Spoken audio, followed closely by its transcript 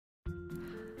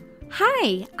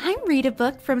Hi, I'm Read a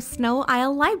Book from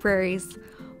Sno-Isle Libraries.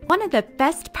 One of the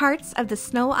best parts of the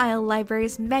Sno-Isle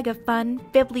Libraries Mega Fun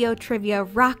Bibliotrivia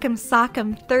Rock'em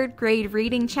Sock'em 3rd Grade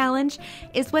Reading Challenge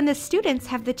is when the students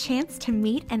have the chance to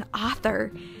meet an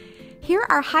author. Here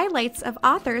are highlights of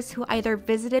authors who either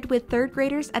visited with 3rd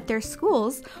graders at their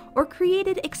schools or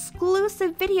created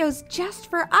exclusive videos just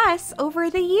for us over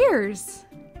the years.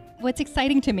 What's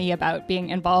exciting to me about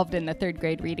being involved in the 3rd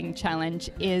Grade Reading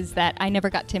Challenge is that I never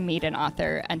got to meet an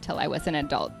author until I was an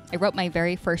adult. I wrote my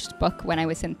very first book when I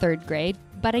was in 3rd grade,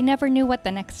 but I never knew what the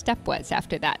next step was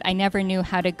after that. I never knew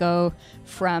how to go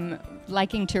from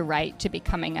liking to write to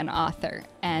becoming an author.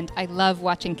 And I love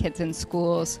watching kids in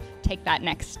schools take that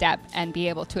next step and be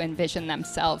able to envision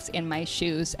themselves in my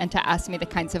shoes and to ask me the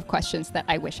kinds of questions that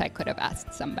I wish I could have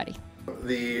asked somebody.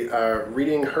 The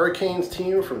Reading Hurricanes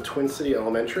team from Twin City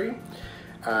Elementary,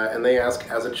 and they ask,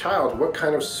 as a child, what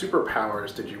kind of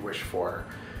superpowers did you wish for?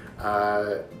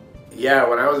 Yeah,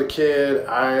 when I was a kid,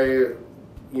 I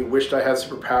wished I had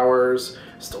superpowers,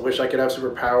 still wish I could have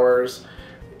superpowers.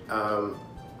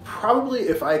 Probably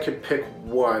if I could pick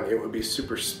one, it would be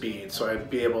super speed, so I'd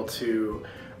be able to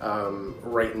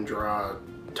write and draw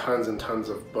tons and tons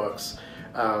of books.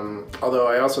 Although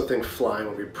I also think flying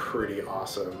would be pretty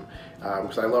awesome,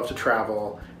 because I love to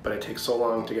travel, but it takes so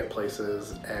long to get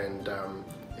places, and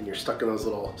you're stuck in those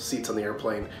little seats on the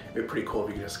airplane. It'd be pretty cool if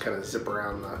you could just kind of zip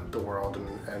around the world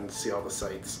and see all the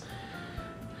sights.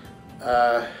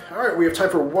 All right, we have time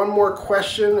for one more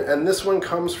question, and this one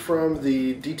comes from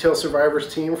the Detail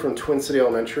Survivors team from Twin City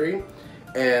Elementary,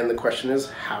 and the question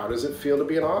is, how does it feel to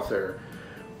be an author?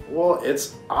 Well,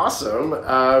 it's awesome.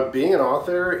 Being an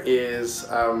author is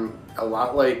a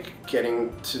lot like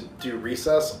getting to do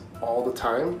recess all the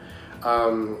time.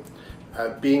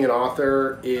 Being an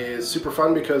author is super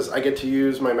fun because I get to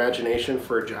use my imagination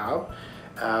for a job.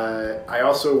 I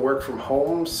also work from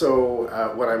home,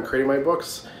 so when I'm creating my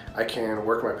books, I can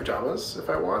work in my pajamas if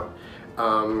I want.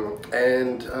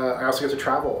 And I also get to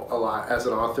travel a lot as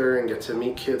an author and get to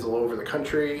meet kids all over the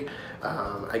country.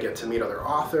 I get to meet other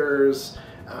authors.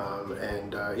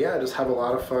 Yeah, I just have a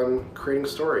lot of fun creating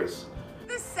stories.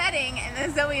 The setting in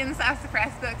the Zoe and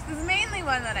Sassafras books is mainly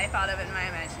one that I thought of in my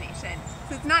imagination,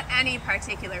 so it's not any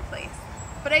particular place.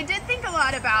 But I did think a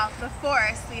lot about the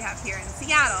forest we have here in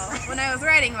Seattle when I was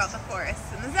writing about the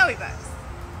forests in the Zoe books.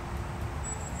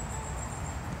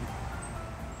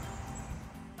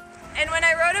 And when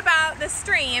I wrote about the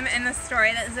stream in the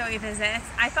story that Zoe visits,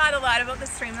 I thought a lot about the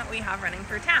stream that we have running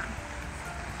through town.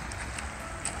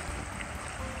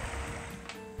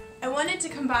 I wanted to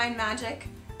combine magic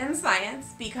and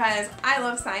science because I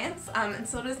love science, and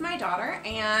so does my daughter,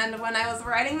 and when I was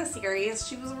writing the series,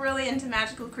 she was really into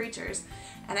magical creatures,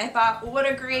 and I thought, what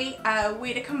a great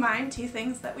way to combine two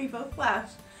things that we both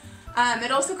love.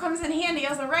 It also comes in handy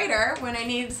as a writer when I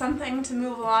need something to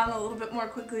move along a little bit more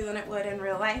quickly than it would in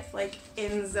real life, like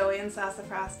in Zoe and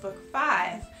Sassafras book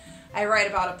 5. I write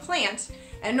about a plant,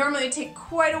 and normally it takes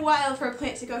quite a while for a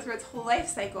plant to go through its whole life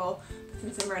cycle, but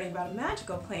since I'm writing about a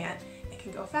magical plant, it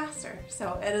can go faster.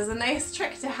 So it is a nice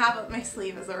trick to have up my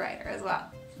sleeve as a writer as well.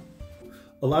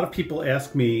 A lot of people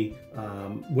ask me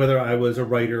whether I was a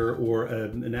writer or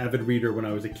an avid reader when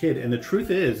I was a kid, and the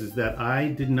truth is that I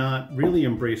did not really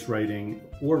embrace writing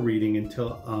or reading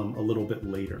until a little bit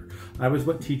later. I was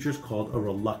what teachers called a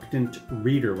reluctant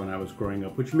reader when I was growing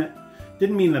up, which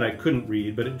didn't mean that I couldn't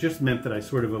read, but it just meant that I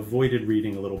sort of avoided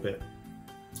reading a little bit.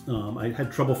 I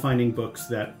had trouble finding books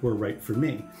that were right for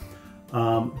me.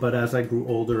 But as I grew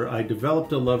older, I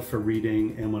developed a love for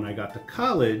reading, and when I got to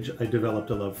college, I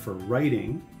developed a love for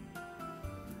writing.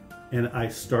 And I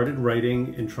started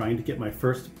writing and trying to get my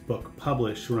first book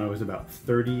published when I was about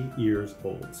 30 years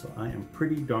old. So I am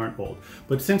pretty darn old.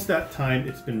 But since that time,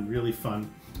 it's been really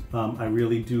fun. I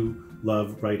really do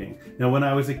love writing. Now, when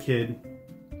I was a kid,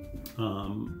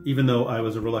 even though I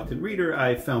was a reluctant reader,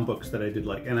 I found books that I did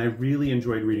like, and I really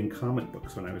enjoyed reading comic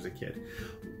books when I was a kid.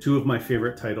 Two of my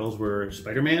favorite titles were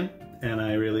Spider-Man, and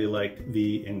I really liked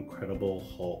The Incredible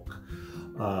Hulk.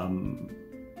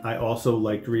 I also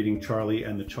liked reading Charlie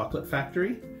and the Chocolate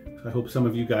Factory. I hope some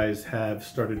of you guys have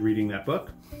started reading that book.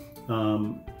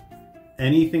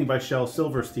 Anything by Shel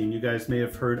Silverstein. You guys may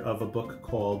have heard of a book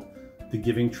called The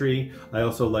Giving Tree. I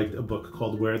also liked a book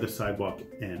called Where the Sidewalk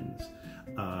Ends.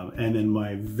 And then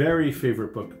my very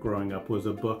favorite book growing up was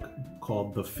a book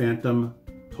called The Phantom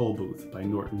Toll Booth by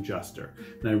Norton Juster.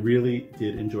 And I really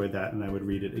did enjoy that, and I would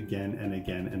read it again and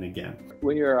again and again.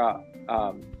 When you're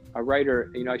a writer,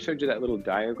 you know, I showed you that little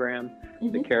diagram.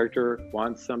 Mm-hmm. The character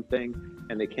wants something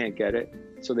and they can't get it,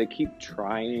 so they keep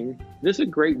trying. This is a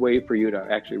great way for you to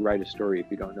actually write a story if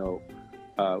you don't know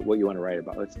what you want to write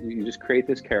about. You just create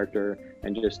this character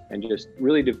and just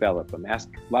really develop them. Ask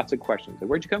lots of questions. Like,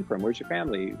 where'd you come from? Where's your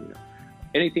family? You know,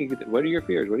 anything. What are your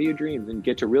fears? What are your dreams? And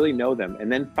get to really know them,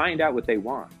 and then find out what they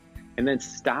want, and then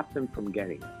stop them from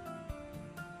getting it.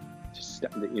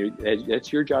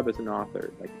 That's your job as an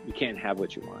author. Like, you can't have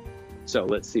what you want. So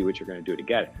let's see what you're going to do to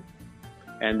get it.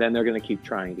 And then they're going to keep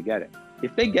trying to get it.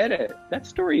 If they get it, that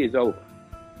story is over.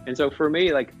 And so for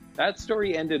me, like, that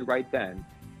story ended right then.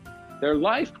 Their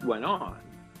life went on.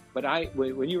 But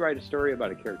when you write a story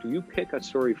about a character, you pick a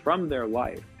story from their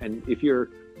life. And if you're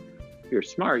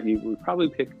smart, you would probably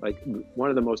pick like one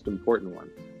of the most important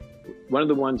ones. One of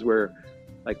the ones where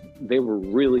like they were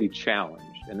really challenged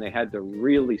and they had to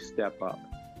really step up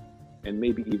and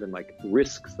maybe even like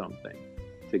risk something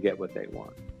to get what they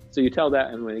want. So you tell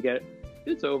that, and when they get it,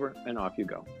 it's over, and off you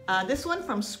go. This one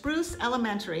from Spruce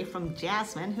Elementary from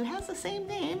Jasmine, who has the same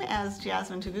name as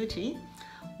Jasmine Taguchi.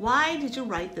 Why did you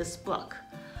write this book?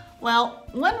 Well,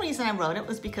 one reason I wrote it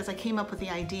was because I came up with the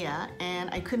idea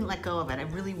and I couldn't let go of it. I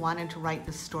really wanted to write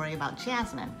this story about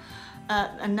Jasmine.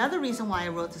 Another reason why I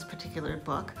wrote this particular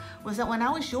book was that when I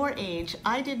was your age,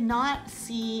 I did not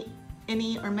see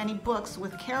any or many books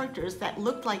with characters that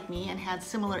looked like me and had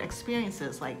similar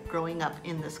experiences, like growing up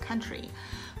in this country.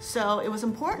 So it was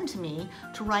important to me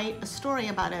to write a story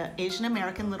about an Asian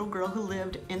American little girl who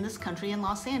lived in this country in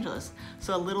Los Angeles.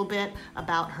 So a little bit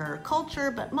about her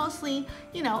culture, but mostly,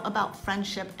 you know, about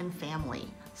friendship and family.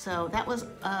 So that was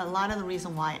a lot of the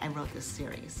reason why I wrote this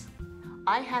series.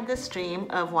 I had this dream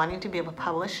of wanting to be a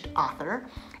published author,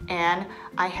 and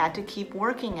I had to keep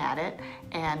working at it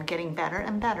and getting better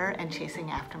and better and chasing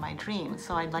after my dream.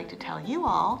 So I'd like to tell you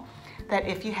all that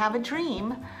if you have a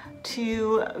dream,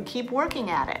 to keep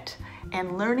working at it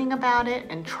and learning about it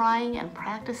and trying and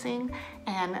practicing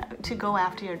and to go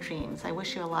after your dreams. I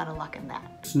wish you a lot of luck in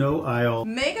that. Sno-Isle.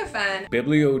 Mega Fun.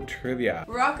 Bibliotrivia.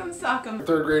 Rock'em Sock'em.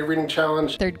 Third grade reading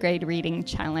challenge. Third grade reading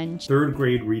challenge. Third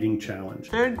grade reading challenge.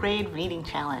 Third grade reading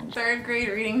challenge. Third grade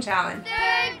reading challenge.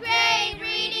 Third grade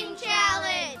reading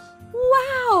challenge.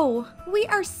 Wow! We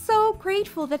are so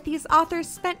grateful that these authors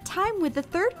spent time with the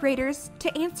third graders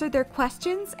to answer their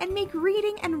questions and make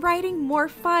reading and writing more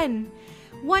fun.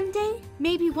 One day,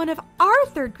 maybe one of our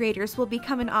third graders will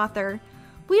become an author.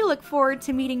 We look forward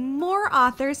to meeting more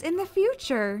authors in the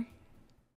future.